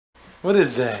What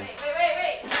is that?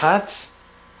 Wait. Pots?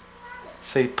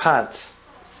 Say pots.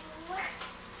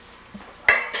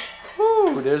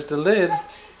 Woo, there's the lid.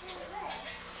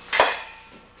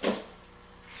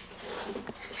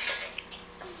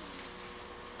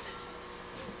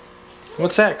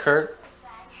 What's that, Kurt?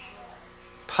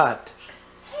 Pot.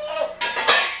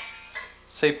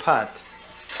 Say pot.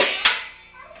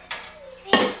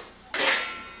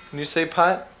 Can you say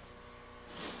pot?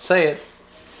 Say it.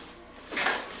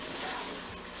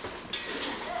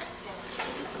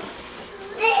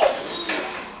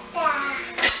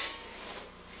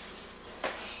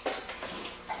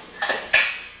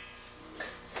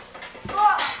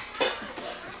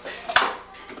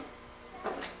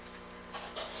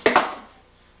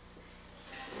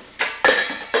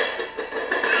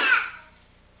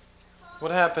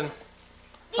 What happened?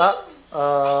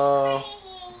 Uh-oh.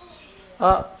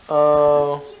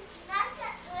 Uh-oh.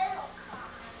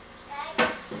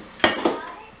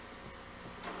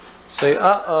 Say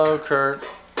uh-oh, Kurt.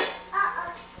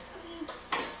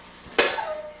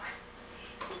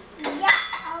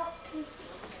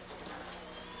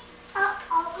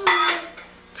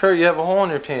 Kurt, you have a hole in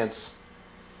your pants.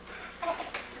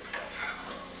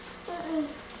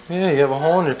 Yeah, you have a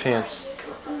hole in your pants.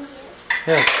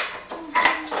 Yeah.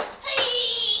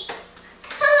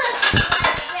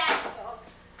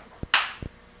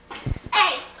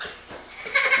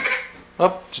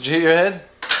 Oh, did you hit your head?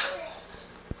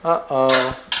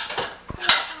 Uh-oh.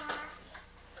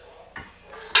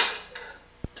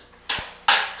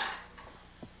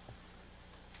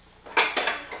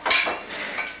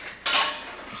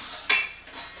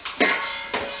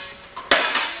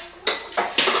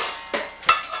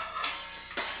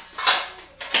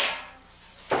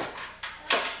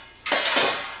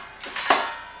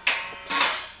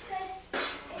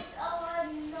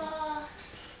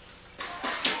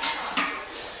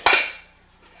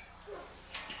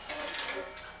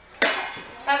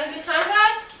 Have a good time,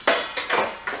 guys?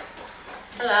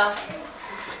 Hello.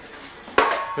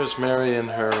 Here's Mary in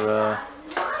her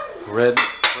bright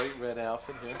red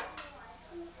outfit here.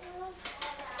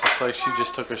 Looks like she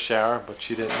just took a shower, but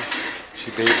she didn't.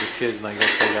 She bathed the kids and I guess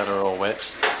they got her all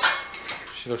wet.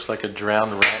 She looks like a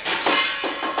drowned rat.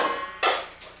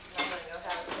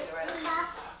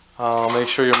 Oh, make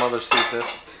sure your mother sees this.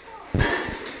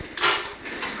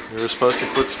 You were supposed to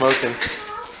quit smoking.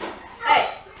 Hey.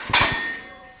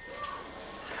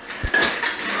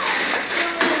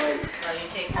 Oh, you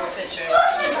take more pictures.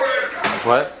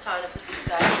 What? It's time to put these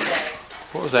guys to bed.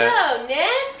 What was that? Hello,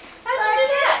 Nick. How'd you do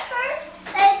that?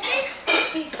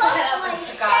 He set up and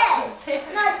forgot.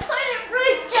 And I put it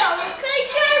right down, okay,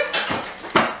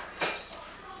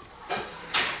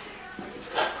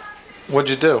 What'd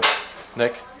you do,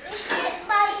 Nick? hit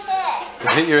my head. You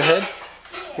hit your head?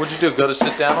 What'd you do? Go to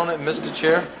sit down on it and miss the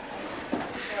chair?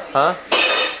 Huh?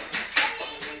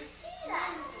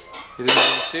 You didn't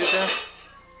even see it there?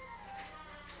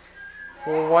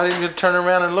 Well, why didn't you turn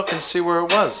around and look and see where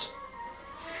it was?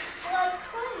 Well, I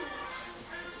couldn't.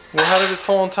 Well, how did it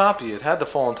fall on top of you? It had to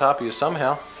fall on top of you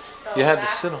somehow. You had to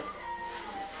sit on.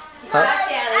 He sat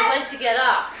down and went to get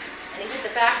up, and he hit the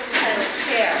back of his head with the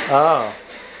chair. Oh,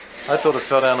 I thought it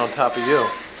fell down on top of you.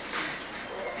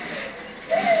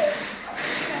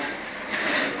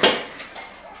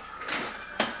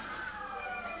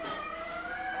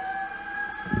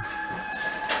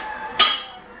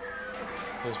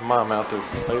 There's Mom out there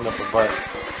lighting up her butt.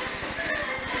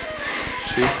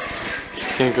 See? She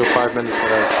can't go 5 minutes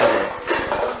without a cigarette.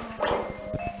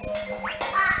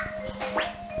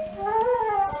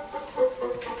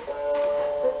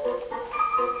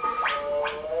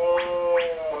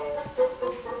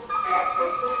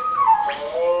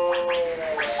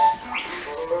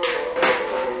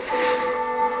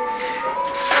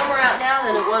 Warmer out now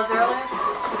than it was earlier.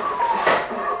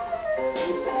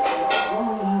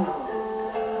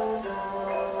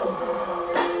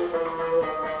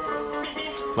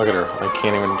 Look at her. I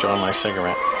can't even enjoy my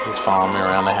cigarette. He's following me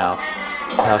around the house.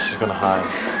 Now she's gonna hide.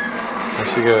 There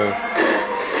she goes.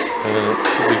 And then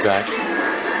she'll be back.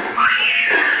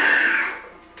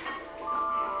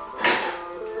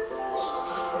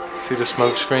 See the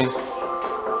smoke screen?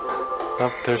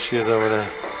 Oh, there she is over there.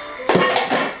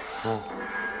 Oh.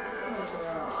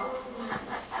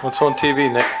 What's on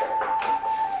TV, Nick?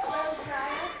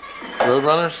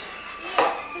 Roadrunners?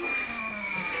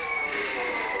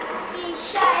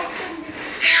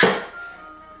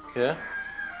 Yeah?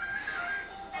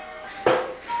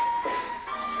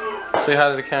 Say hi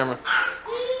to the camera.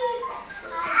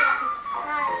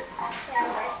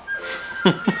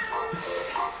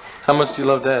 How much do you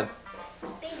love Dad?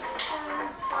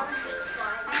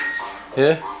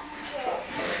 Yeah?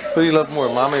 Who do you love more,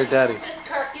 Mama or Daddy? Miss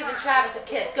Kirk giving Travis a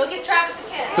kiss. Go give Travis a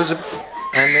kiss. Who's the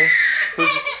and me?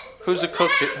 Who's the cook?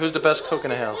 Who's the best cook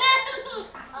in the house?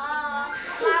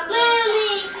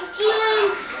 Mommy.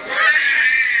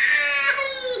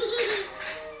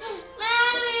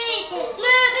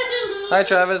 Hi,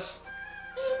 Travis.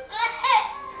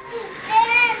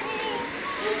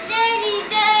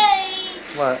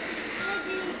 Daddy. What?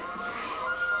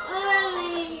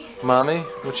 Mommy. Mommy?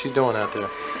 What's she doing out there?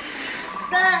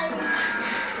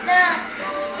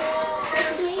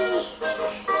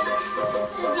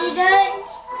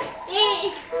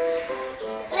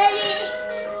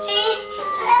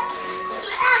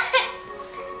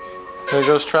 There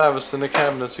goes Travis in the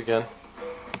cabinets again.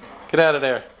 Get out of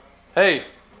there. Hey!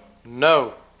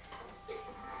 No.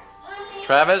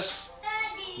 Travis?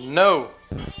 No.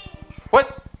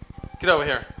 What? Get over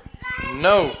here.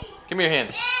 No. Give me your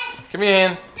hand. Give me your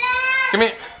hand. Give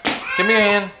me your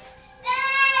hand.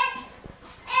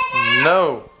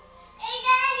 No.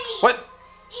 What?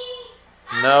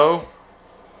 No.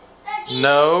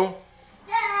 No.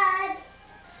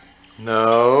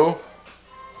 No.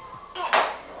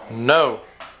 No.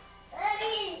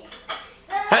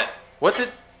 Hey, what did?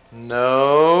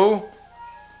 No.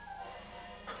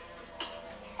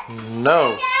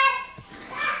 No.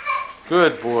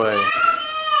 Good boy.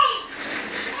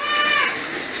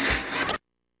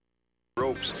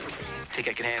 Ropes. Think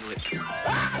I can handle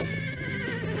it.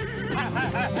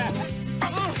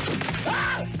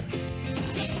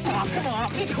 Oh, come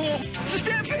on, be cool.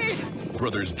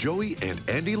 Brothers Joey and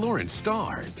Andy Lawrence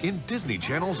star in Disney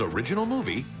Channel's original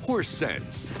movie, Horse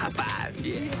Sense. High five,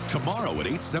 yeah. Tomorrow at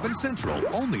 8, 7 Central,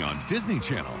 only on Disney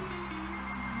Channel.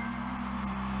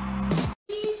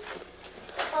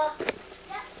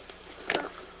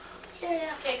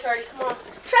 Okay, Curdy, come on.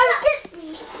 Try to kiss me.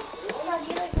 Now, do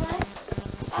you like mine?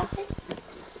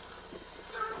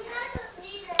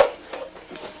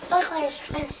 Look like a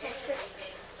twin sister.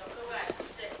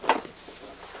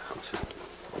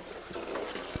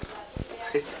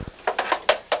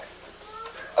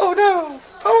 Oh no!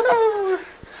 Oh no!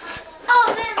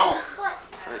 Oh, man. What?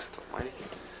 Christ almighty.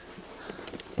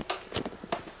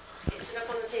 Hey, sit up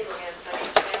on the table again so I can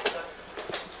get your mask on.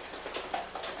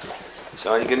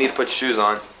 Sean, you're gonna need to put your shoes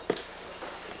on.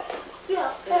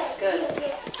 Yeah, Looks good.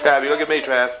 Trav, you look at me,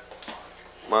 Trav.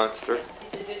 Monster. You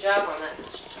did a good job on that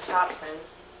top thing.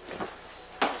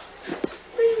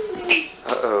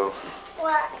 Uh-oh.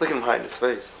 What? Look at him hiding his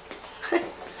face.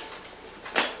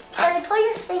 Daddy, pull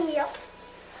your finger up.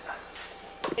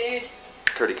 Dude,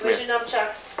 Curdy, come where's here. your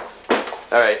nunchucks?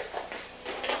 All right.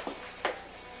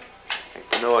 Make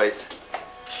the noise.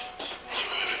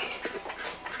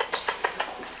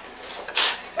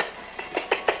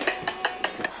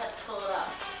 Let's pull it up.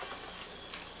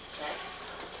 Okay.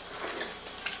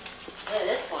 Look at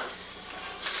this one.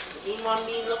 Dean one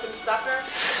mean looking sucker.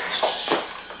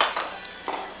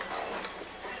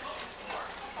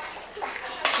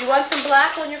 You want some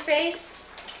black on your face?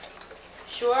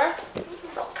 Sure?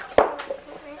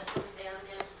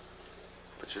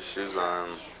 Put your shoes on.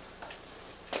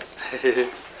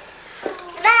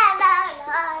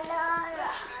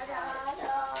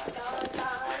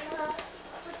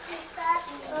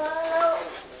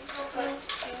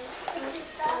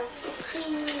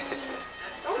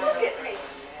 Don't look at me.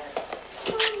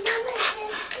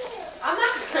 I'm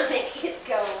not gonna make it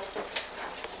go.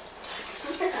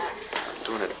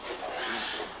 Doing it.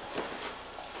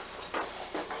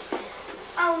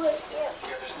 I'm with you.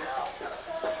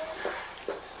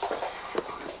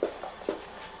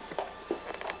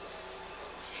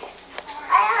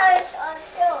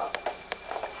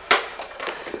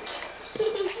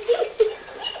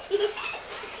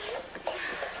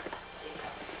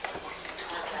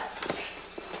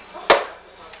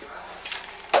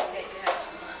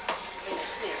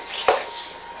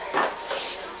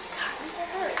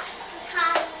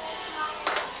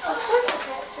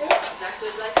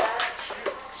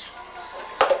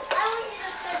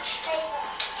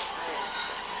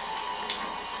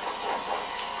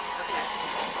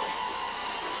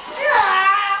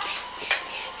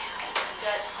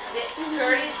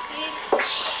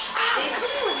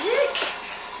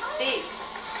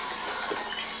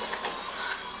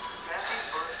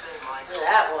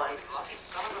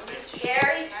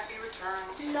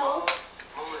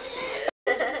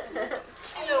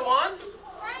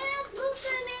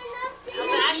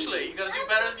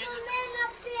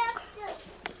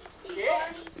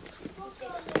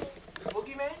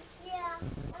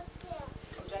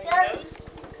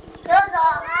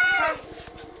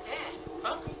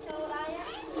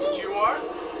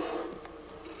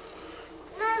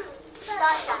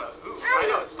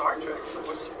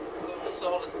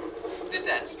 old did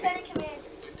that? Lieutenant Commander.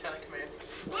 Lieutenant Commander.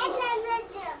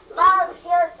 Bob,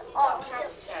 here's all.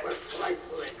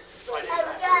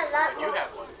 You have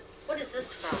one. What is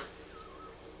this from?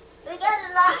 We got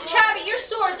a lot. Travi, your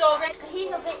sword's over.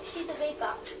 She's a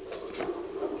bebop.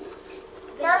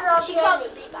 She calls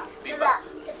it bebop. Bebop.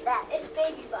 It's that. It's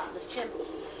baby bop. The chimp.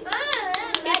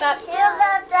 Bebop. He'll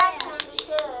got that one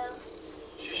too.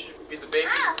 She should be the baby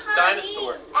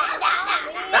dinosaur.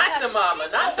 Not the mama,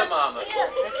 not the mama.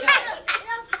 That's right.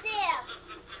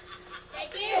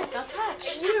 Don't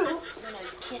touch. You, No, you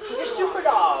can't take the it super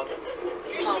off. dog.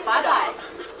 Oh,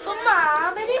 bye-byes. But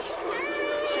Mom, it is.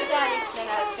 Show Daddy. No,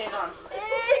 no, it stays on.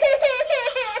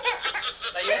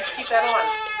 Now you have to keep that on.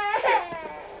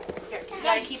 Here, you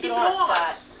gotta keep it on,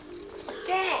 Scott.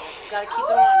 You gotta keep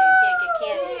it on or you can't get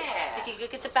candy. You can go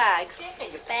get the bags.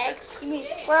 Bags? You mean,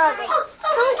 where are they?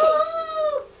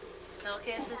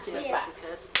 Pillowcases? Yes, we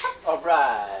could. All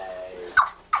right.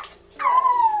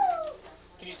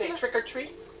 Can you say trick or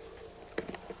treat?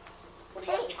 What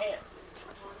do you have in your hand?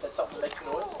 Is that something that makes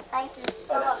noise? Thank you.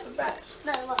 Oh, that's the match.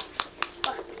 No, look.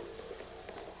 Look.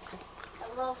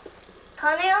 Hello.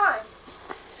 Turn it on.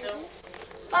 So,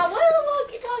 Mom, what the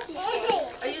walkie-talkie?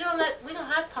 are you gonna let? We don't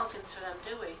have pumpkins for them,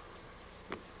 do we?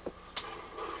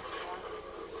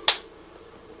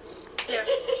 Here.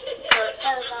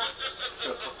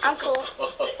 I'm cool.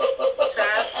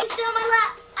 Trav. Sit on my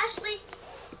lap, Ashley.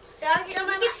 Sit on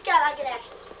my lap. Scott, I'll get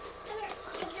Ashley. Come here.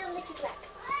 Come sit on Nikki's lap.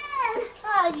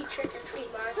 Oh, you trick or treat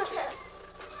monster.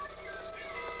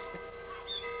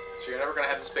 So you're never gonna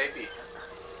have this baby.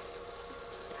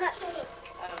 Hey.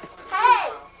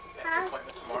 Next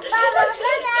appointment tomorrow.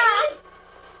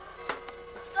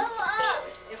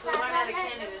 If we run out of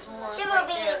candy, there's more She will right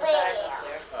be there in the waiting. bag up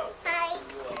there. Oh, Hi.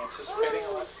 you were anticipating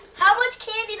a lot. How much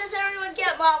candy does everyone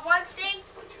get, Mom? One thing?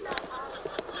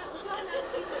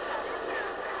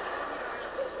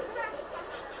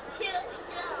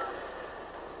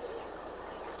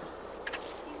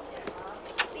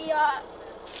 We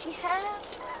have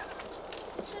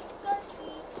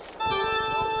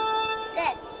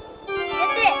Dad, get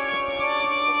this.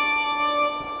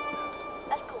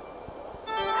 That's cool.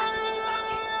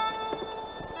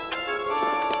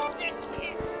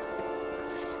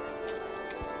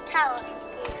 Tower.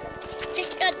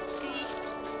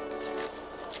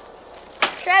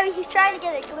 Travis, he's trying to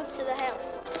get a glimpse of the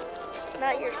house.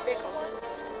 Not your sickle.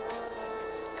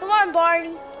 Come on,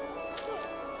 Barney.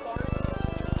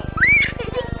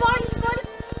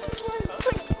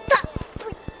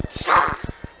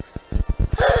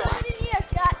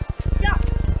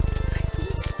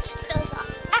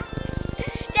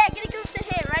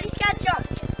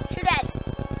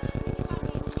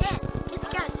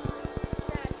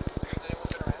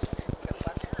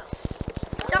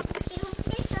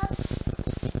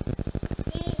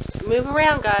 Move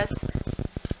around, guys.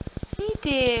 Hey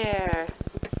dear.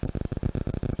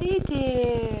 Hey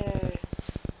dear.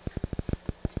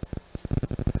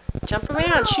 Jump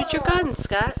around. Shoot your gun,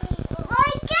 Scott.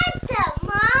 Get them,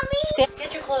 Mommy.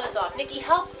 Get your clothes off. Nikki,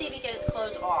 help Stevie get his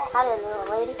clothes off. Hi,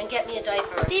 little lady. And get me a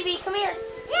diaper. Stevie, come here.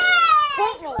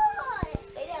 Take me.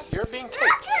 You're being taped.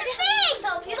 Look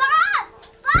at me. Bob,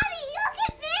 Bobby, look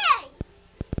at me.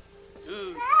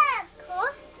 Ooh.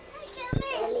 Look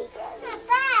at me.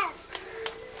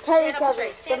 Stand up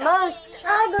straight. Stand up. most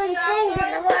ugly thing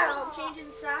in the world.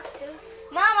 Changing socks too.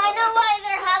 Mom, I know why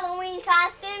they're Halloween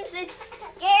costumes. It's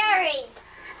scary.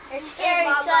 They're scary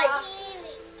sights.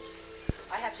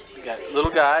 I have to do You your got face. a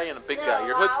little guy and a big guy.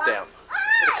 Your hood's down.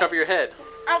 Gotta cover your head.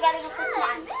 I gotta go put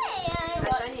mine.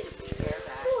 Gosh, I need to put your hair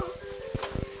back.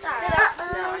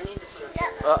 No, I need to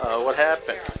see. Uh-oh, what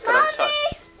happened? Got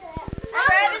untouched.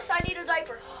 Travis, I need a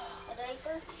diaper. A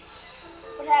diaper?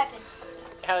 What happened?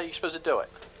 How are you supposed to do it?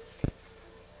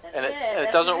 That's And it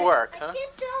That's doesn't it. work, I huh?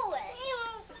 can't do it.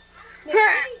 Nick,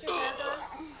 put your hands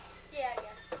on. Yeah, I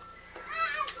guess.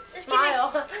 Just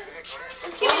Smile.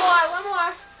 Just give me one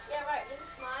more. Yeah, right. Just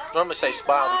a smile. Normally say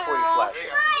smile before you flash.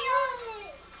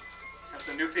 There's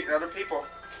some new other people.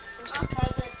 Okay,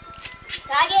 good.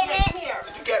 Can I get it? Here.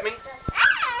 Did you get me?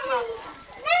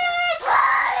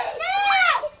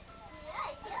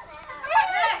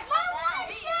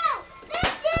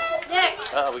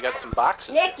 Nick. Uh-oh, we got some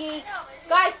boxes. Nikki.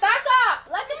 Guys, back up.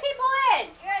 Let the people in.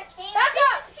 Back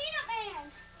up.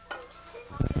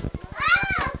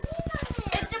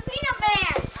 It's the peanut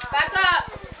man. Back up.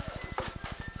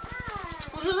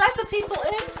 Will you let the people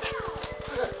in?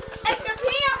 It's the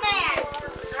peanut man.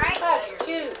 Right? That's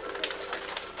cute.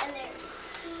 And there.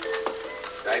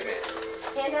 Diamond.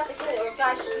 Hand out the kid. Or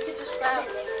guys, you could just grab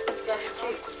it. You guys are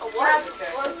cute. Oh,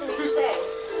 one for each thing.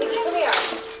 Nikki, come here.